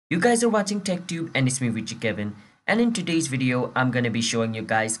You guys are watching TechTube and it's me Richie Kevin, and in today's video I'm gonna be showing you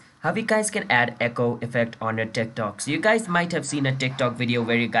guys how you guys can add echo effect on your TikTok. So you guys might have seen a TikTok video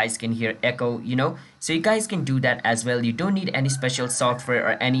where you guys can hear echo, so you guys can do that as well. You don't need any special software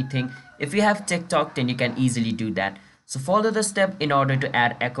or anything. If you have TikTok, then you can easily do that. So follow the step in order to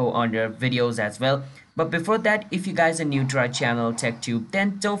add echo on your videos as well. But before that, if you guys are new to our channel TechTube,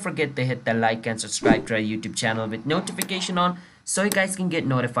 then don't forget to hit the like and subscribe to our YouTube channel with notification on, so you guys can get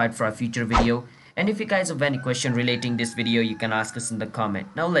notified for our future video. And if you guys have any question relating this video, you can ask us in the comment.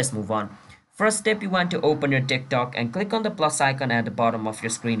 Now let's move on. First step, you want to open your TikTok and click on the plus icon at the bottom of your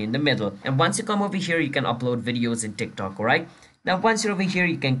screen in the middle. And once you come over here, you can upload videos in TikTok, alright? Now once you're over here,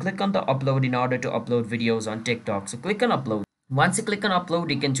 you can click on the upload in order to upload videos on TikTok. So click on upload. Once you click on upload,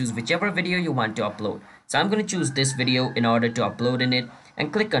 you can choose whichever video you want to upload. So I'm going to choose this video in order to upload in it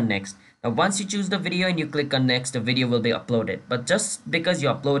and click on next. Now once you choose the video and you click on next, the video will be uploaded. But just because you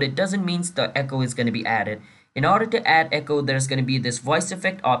upload it doesn't mean the echo is going to be added. In order to add echo, there's going to be this voice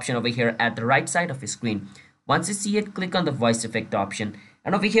effect option over here at the right side of your screen. Once you see it, click on the voice effect option.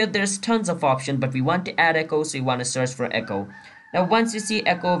 And over here, there's tons of options, but we want to add echo, so you want to search for echo. Now once you see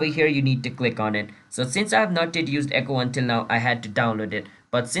echo over here, you need to click on it. So since I have not yet used echo until now, I had to download it.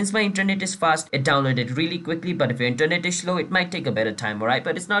 But since my internet is fast, it downloaded really quickly. But if your internet is slow, it might take a better time, alright?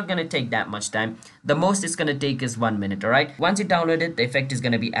 But it's not going to take that much time. The most it's going to take is 1 minute, alright? Once you download it, the effect is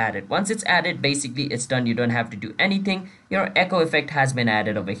going to be added. Once it's added, basically it's done. You don't have to do anything. Your echo effect has been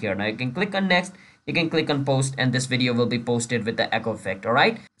added over here. Now you can click on next. You can click on post and this video will be posted with the echo effect,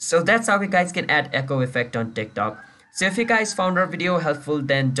 alright? So that's how you guys can add echo effect on TikTok. So if you guys found our video helpful,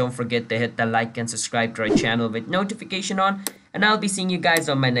 then don't forget to hit the like and subscribe to our channel with notification on. And I'll be seeing you guys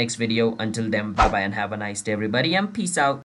on my next video. Until then, bye bye and have a nice day everybody, and peace out.